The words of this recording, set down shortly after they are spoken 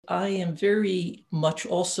I am very much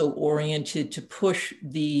also oriented to push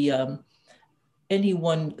the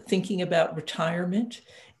anyone thinking about retirement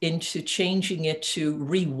into changing it to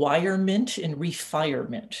rewirement and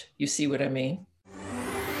refirement. You see what I mean?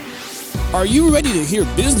 Are you ready to hear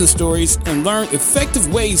business stories and learn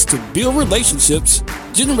effective ways to build relationships,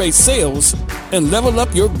 generate sales, and level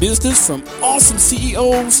up your business from awesome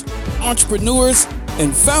CEOs, entrepreneurs,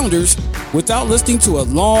 and founders without listening to a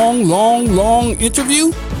long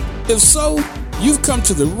interview? If so, you've come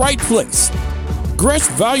to the right place. Gresh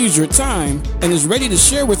values your time and is ready to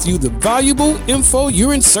share with you the valuable info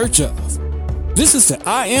you're in search of. This is the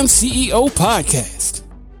I Am CEO podcast.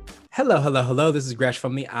 Hello. This is Gresh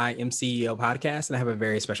from the I Am CEO podcast, and I have a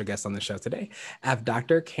very special guest on the show today. I have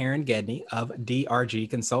Dr. Karen Gedney of DRG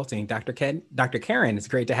Consulting. Dr. Karen, it's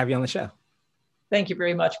great to have you on the show. Thank you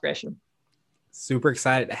very much, Gresham. Super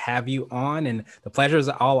excited to have you on, and the pleasure is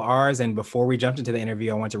all ours. And before we jumped into the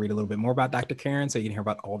interview, I want to read a little bit more about Dr. Karen so you can hear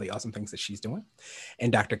about all the awesome things that she's doing.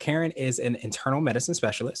 And Dr. Karen is an internal medicine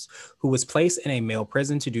specialist who was placed in a male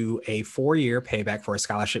prison to do a 4-year payback for a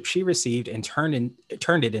scholarship she received and turned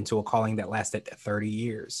it into a calling that lasted 30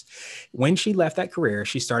 years. When she left that career,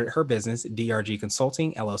 she started her business, DRG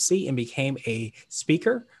Consulting, LLC, and became a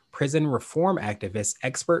speaker, prison reform activist,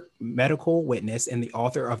 expert medical witness, and the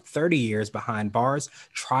author of 30 Years Behind Bars,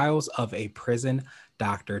 Trials of a Prison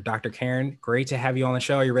Doctor. Dr. Karen, great to have you on the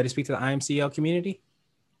show. Are you ready to speak to the IMCL community?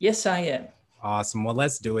 Yes, I am. Awesome. Well,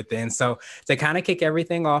 let's do it then. So to kind of kick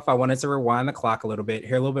everything off, I wanted to rewind the clock a little bit,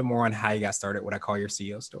 hear a little bit more on how you got started, what I call your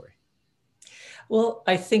CEO story. Well,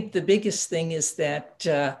 I think the biggest thing is that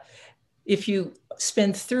if you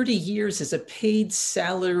spend 30 years as a paid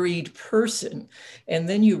salaried person and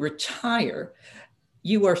then you retire,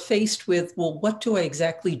 you are faced with, well, what do I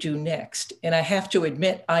exactly do next? And I have to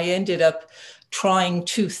admit, I ended up trying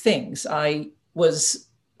two things. I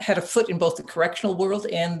had a foot in both the correctional world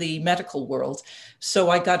and the medical world.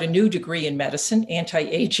 So I got a new degree in medicine,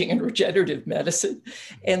 anti-aging and regenerative medicine.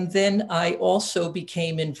 And then I also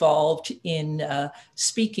became involved in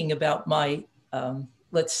speaking about my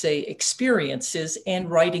let's say, experiences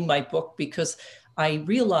and writing my book, because I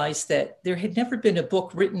realized that there had never been a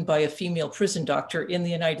book written by a female prison doctor in the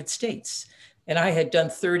United States. And I had done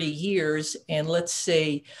 30 years and let's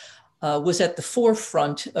say, was at the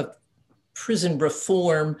forefront of prison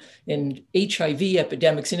reform and HIV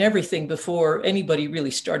epidemics and everything before anybody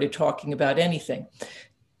really started talking about anything.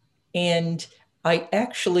 And I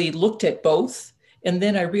actually looked at both. And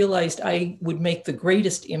then I realized I would make the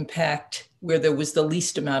greatest impact where there was the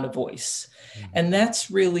least amount of voice. Mm-hmm. And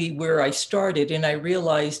that's really where I started. And I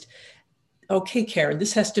realized, okay, Karen,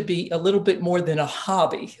 this has to be a little bit more than a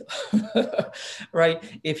hobby, right?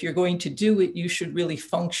 If you're going to do it, you should really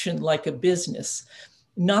function like a business.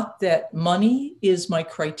 Not that money is my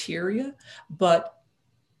criteria, but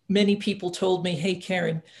many people told me, hey,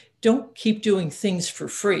 Karen, don't keep doing things for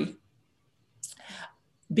free.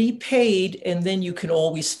 Be paid, and then you can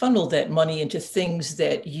always funnel that money into things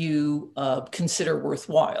that you consider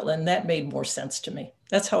worthwhile. And that made more sense to me.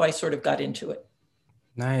 That's how I sort of got into it.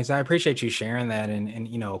 Nice. I appreciate you sharing that. And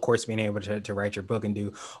you know, of course, being able to write your book and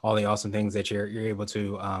do all the awesome things that you're able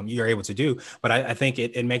to do. But I think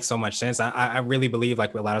it makes so much sense. I really believe,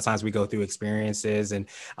 like, a lot of times we go through experiences and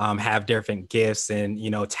have different gifts and, you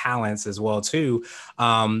know, talents as well, too.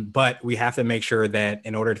 But we have to make sure that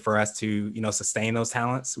in order for us to, you know, sustain those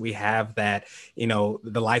talents, we have that, you know,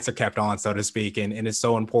 the lights are kept on, so to speak. And it's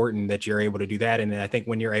so important that you're able to do that. And I think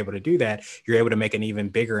when you're able to do that, you're able to make an even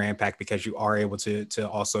bigger impact because you are able to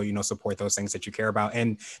also, you know, support those things that you care about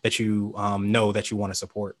and that you know that you want to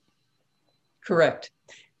support. Correct.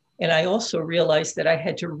 And I also realized that I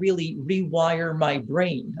had to really rewire my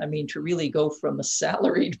brain. I mean, to really go from a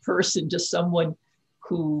salaried person to someone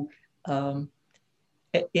who, and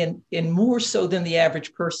more so than the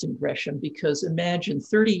average person, Gresham, because imagine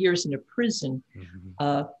 30 years in a prison,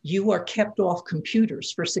 you are kept off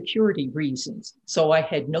computers for security reasons. So I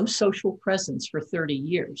had no social presence for 30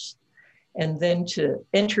 years. And then to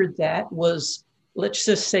enter that was, let's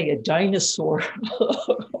just say, a dinosaur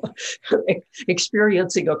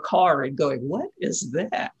experiencing a car and going, what is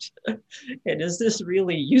that? And is this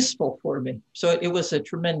really useful for me? So it was a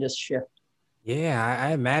tremendous shift. Yeah,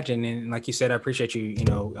 I imagine. And like you said, I appreciate you, you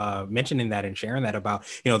know, mentioning that and sharing that about,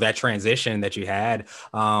 you know, that transition that you had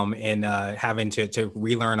and having to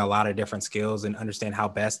relearn a lot of different skills and understand how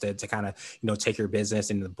best to kind of, you know, take your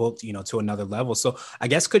business and the book, you know, to another level. So I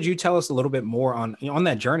guess, could you tell us a little bit more on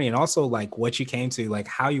that journey and also like what you came to, like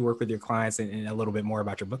how you work with your clients and a little bit more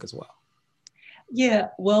about your book as well? Yeah,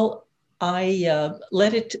 well,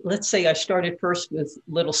 let's say I started first with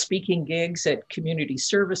little speaking gigs at community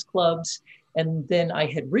service clubs. And then I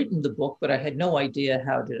had written the book, but I had no idea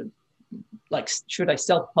how to, like, should I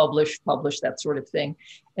self-publish, publish, that sort of thing.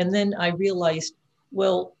 And then I realized,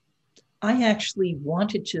 well, I actually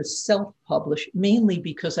wanted to self-publish mainly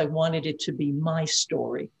because I wanted it to be my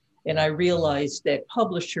story. And I realized that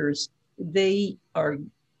publishers, they are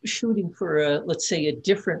shooting for let's say, a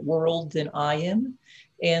different world than I am.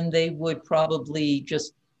 And they would probably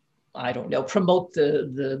just, I don't know, promote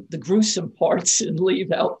the gruesome parts and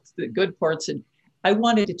leave out the good parts. And I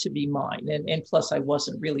wanted it to be mine. And plus, I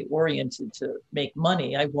wasn't really oriented to make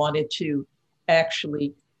money. I wanted to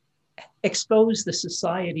actually expose the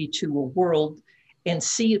society to a world and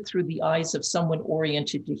see it through the eyes of someone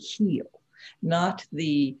oriented to heal, not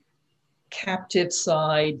the captive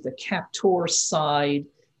side, the captor side,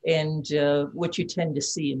 and what you tend to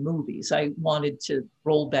see in movies. I wanted to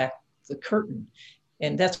roll back the curtain.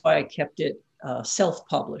 And that's why I kept it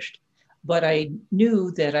self-published. But I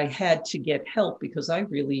knew that I had to get help because I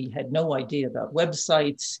really had no idea about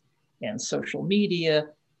websites and social media.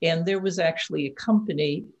 And there was actually a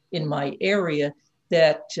company in my area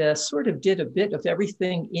that sort of did a bit of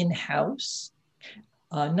everything in-house.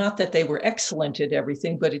 Not that they were excellent at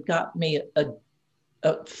everything, but it got me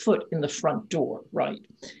a foot in the front door, right?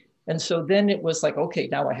 And so then it was like, okay,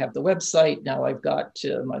 now I have the website. Now I've got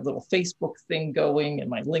my little Facebook thing going and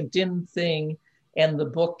my LinkedIn thing, and the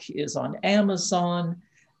book is on Amazon.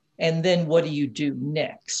 And then what do you do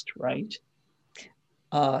next, right?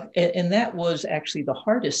 And that was actually the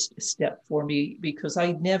hardest step for me because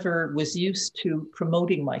I never was used to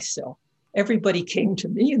promoting myself. Everybody came to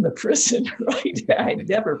me in the prison, right? I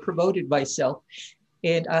never promoted myself.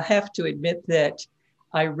 And I have to admit that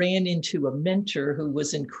I ran into a mentor who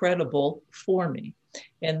was incredible for me.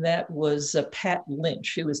 And that was Pat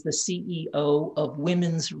Lynch, who was the CEO of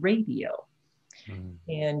Women's Radio.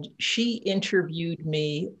 And she interviewed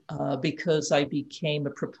me because I became a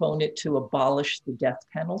proponent to abolish the death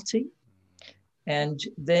penalty. And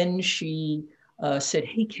then she said,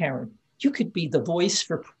 hey, Karen, you could be the voice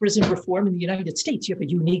for prison reform in the United States. You have a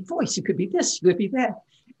unique voice. You could be this, you could be that.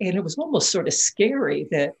 And it was almost sort of scary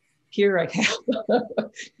that here I have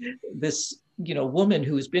this, woman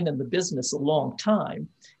who's been in the business a long time.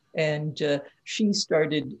 And she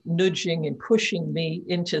started nudging and pushing me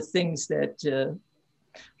into things that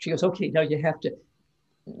she goes, okay, now you have to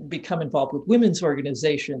become involved with women's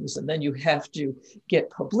organizations, and then you have to get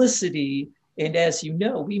publicity. And as you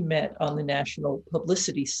know, we met on the National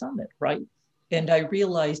Publicity Summit, right? And I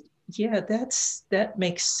realized, yeah, that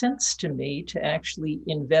makes sense to me to actually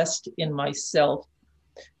invest in myself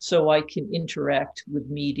so I can interact with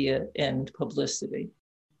media and publicity.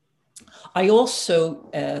 I also,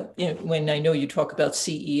 when I know you talk about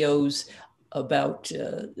CEOs, about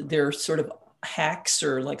their sort of hacks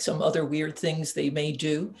or like some other weird things they may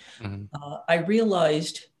do, I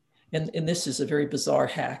realized, and this is a very bizarre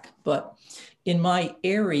hack, but in my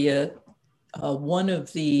area, one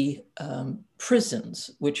of the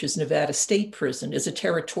prisons, which is Nevada State Prison, is a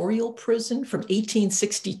territorial prison from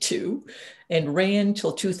 1862 and ran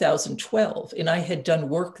till 2012. And I had done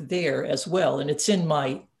work there as well. And it's in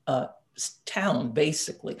my town,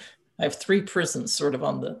 basically. I have 3 prisons sort of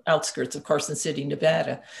on the outskirts of Carson City,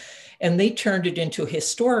 Nevada. And they turned it into a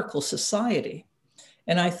historical society.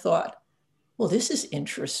 And I thought, well, this is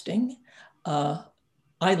interesting.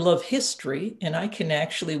 I love history, and I can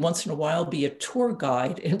actually once in a while be a tour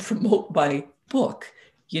guide and promote my book,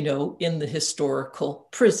 in the historical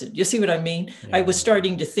prison. You see what I mean? Yeah. I was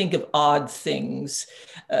starting to think of odd things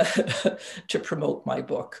to promote my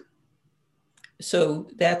book. So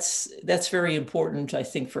that's very important, I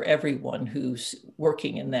think, for everyone who's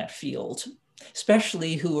working in that field,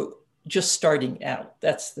 especially who are just starting out.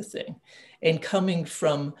 That's the thing. And coming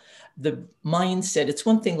from the mindset, it's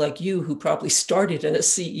one thing like you who probably started at a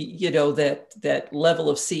CEO, that level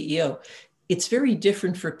of CEO. It's very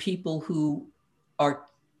different for people who are,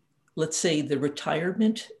 let's say, the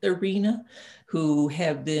retirement arena, who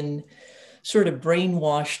have been sort of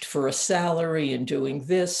brainwashed for a salary and doing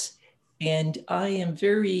this. And I am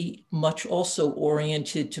very much also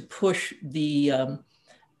oriented to push the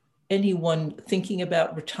anyone thinking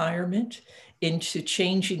about retirement into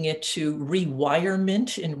changing it to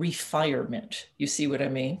rewirement and refirement. You see what I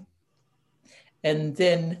mean? And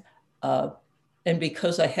then, and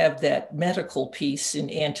because I have that medical piece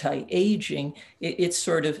in anti-aging, it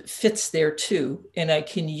sort of fits there too. And I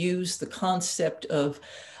can use the concept of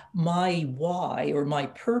my why or my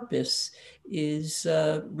purpose is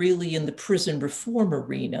really in the prison reform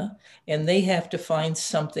arena. And they have to find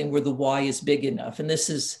something where the why is big enough. And this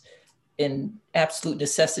is an absolute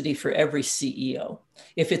necessity for every CEO.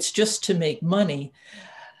 If it's just to make money,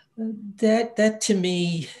 that to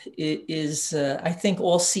me is, I think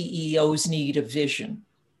all CEOs need a vision,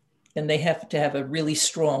 and they have to have a really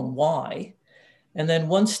strong why. And then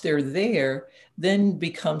once they're there, then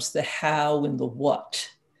becomes the how and the what.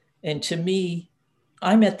 And to me,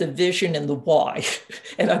 I'm at the vision and the why,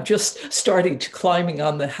 and I'm just starting to climbing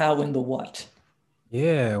on the how and the what.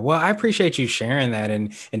 Yeah, well, I appreciate you sharing that,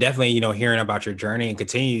 and definitely, hearing about your journey, and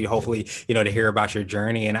continue, hopefully, to hear about your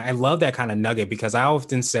journey. And I love that kind of nugget, because I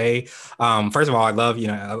often say, first of all, I love,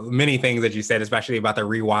 many things that you said, especially about the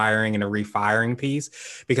rewiring and the refiring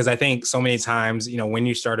piece, because I think so many times, when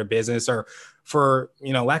you start a business, or for,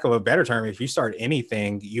 lack of a better term, if you start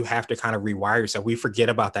anything, you have to kind of rewire yourself. We forget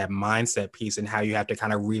about that mindset piece, and how you have to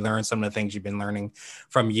kind of relearn some of the things you've been learning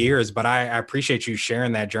from years. But I appreciate you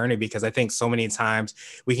sharing that journey, because I think so many times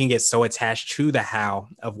we can get so attached to the how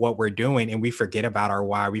of what we're doing, and we forget about our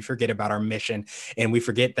why, we forget about our mission, and we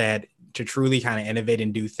forget that to truly kind of innovate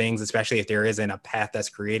and do things, especially if there isn't a path that's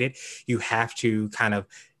created, you have to kind of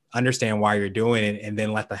understand why you're doing it, and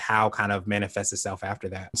then let the how kind of manifest itself after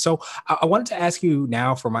that. So I wanted to ask you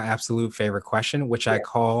now for my absolute favorite question, which I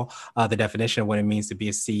call the definition of what it means to be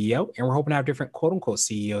a CEO. And we're hoping to have different quote unquote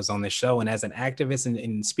CEOs on this show. And as an activist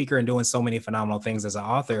and speaker, and doing so many phenomenal things as an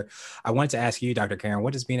author, I wanted to ask you, Dr. Karen,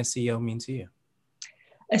 what does being a CEO mean to you?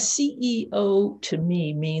 A CEO to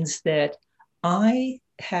me means that I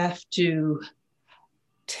have to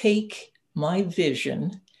take my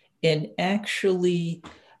vision and actually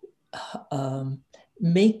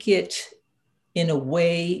make it in a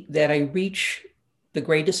way that I reach the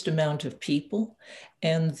greatest amount of people,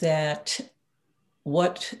 and that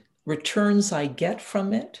what returns I get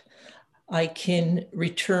from it, I can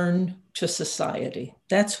return to society.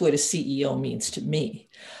 That's what a CEO means to me.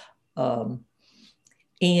 And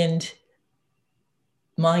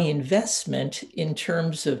my investment in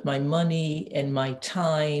terms of my money and my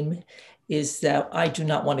time is that I do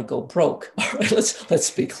not want to go broke. All right,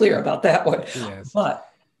 let's be clear about that one. Yes. But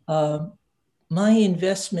my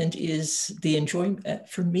investment is the enjoyment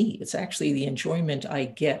for me. It's actually the enjoyment I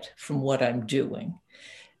get from what I'm doing.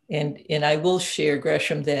 And I will share,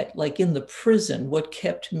 Gresham, that like in the prison, what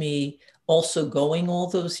kept me also going all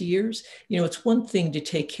those years, it's one thing to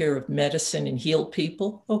take care of medicine and heal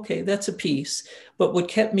people. Okay, that's a piece. But what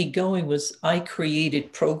kept me going was I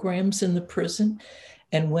created programs in the prison.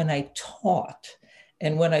 And when I taught,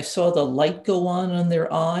 and when I saw the light go on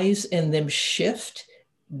their eyes and them shift,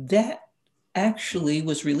 that actually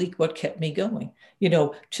was really what kept me going.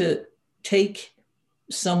 To take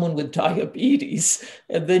someone with diabetes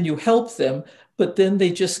and then you help them, but then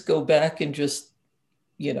they just go back and just,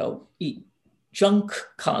 eat junk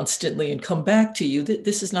constantly and come back to you.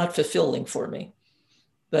 This is not fulfilling for me.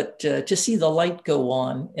 But to see the light go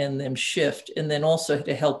on and them shift, and then also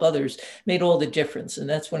to help others, made all the difference. And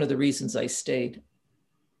that's one of the reasons I stayed.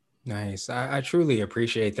 Nice. I truly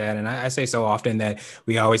appreciate that. And I say so often that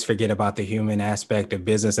we always forget about the human aspect of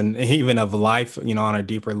business, and even of life, on a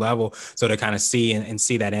deeper level. So to kind of see and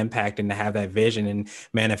see that impact, and to have that vision and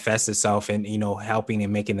manifest itself in, helping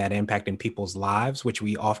and making that impact in people's lives, which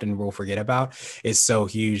we often will forget about, is so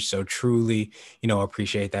huge. So truly,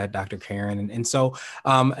 appreciate that, Dr. Karen. And so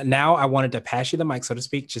now I wanted to pass you the mic, so to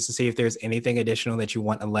speak, just to see if there's anything additional that you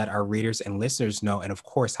want to let our readers and listeners know. And of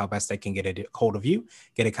course, how best they can get a hold of you,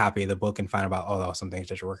 get a copy of the book, and find about all the awesome things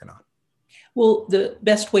that you're working on. Well, the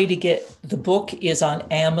best way to get the book is on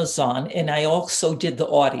Amazon. And I also did the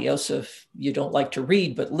audio. So if you don't like to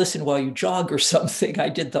read, but listen while you jog or something, I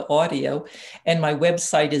did the audio. And my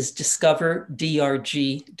website is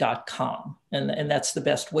discoverdrg.com. And that's the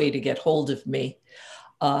best way to get hold of me.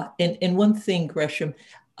 And one thing, Gresham,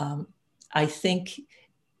 I think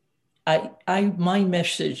my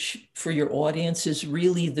message for your audience is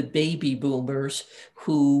really the baby boomers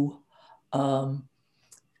who, I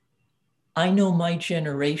know my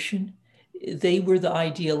generation, they were the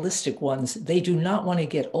idealistic ones. They do not want to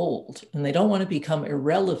get old, and they don't want to become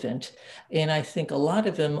irrelevant. And I think a lot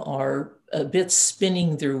of them are a bit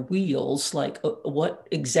spinning their wheels, like, what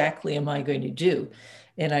exactly am I going to do?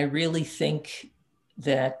 And I really think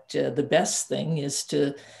that the best thing is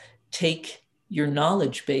to take your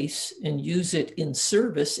knowledge base and use it in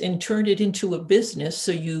service and turn it into a business,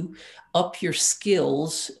 so you up your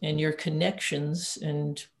skills and your connections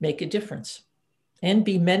and make a difference, and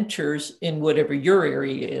be mentors in whatever your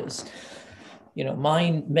area is.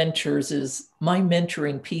 My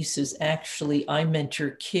mentoring piece is actually, I mentor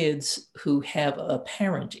kids who have a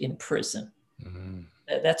parent in prison. Mm-hmm.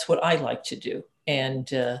 That's what I like to do. And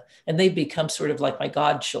they become sort of like my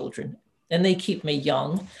godchildren, and they keep me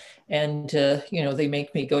young. And, they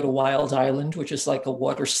make me go to Wild Island, which is like a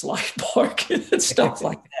water slide park and stuff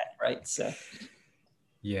like that, right? So.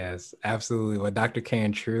 Yes, absolutely. Well, Dr.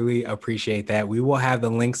 Karen, truly appreciate that. We will have the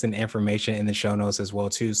links and information in the show notes as well,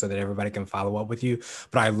 too, so that everybody can follow up with you.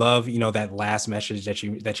 But I love, that last message that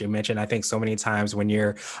you mentioned. I think so many times when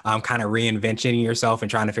you're kind of reinventing yourself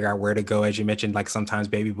and trying to figure out where to go, as you mentioned, like sometimes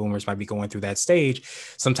baby boomers might be going through that stage.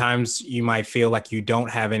 Sometimes you might feel like you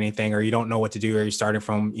don't have anything, or you don't know what to do, or you're starting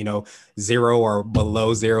from, 0 or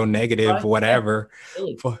below 0, negative, right. Whatever. Yeah,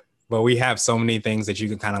 really. But we have so many things that you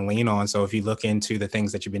can kind of lean on. So if you look into the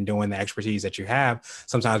things that you've been doing, the expertise that you have,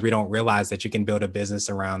 sometimes we don't realize that you can build a business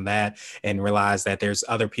around that, and realize that there's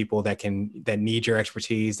other people that need your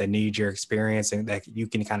expertise, that need your experience, and that you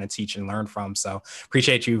can kind of teach and learn from. So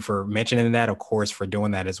appreciate you for mentioning that, of course, for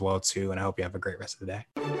doing that as well, too. And I hope you have a great rest of the day.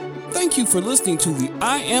 Thank you for listening to the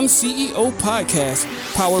I Am CEO podcast,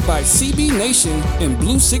 powered by CB Nation and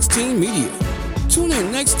Blue 16 Media. Tune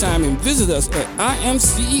in next time and visit us at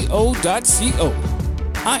imceo.co.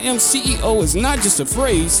 I Am CEO is not just a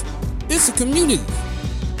phrase, it's a community.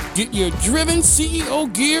 Get your driven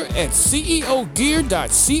CEO gear at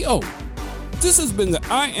ceogear.co. This has been the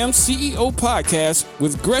I Am CEO podcast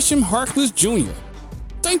with Gresham Harkless Jr.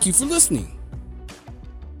 Thank you for listening.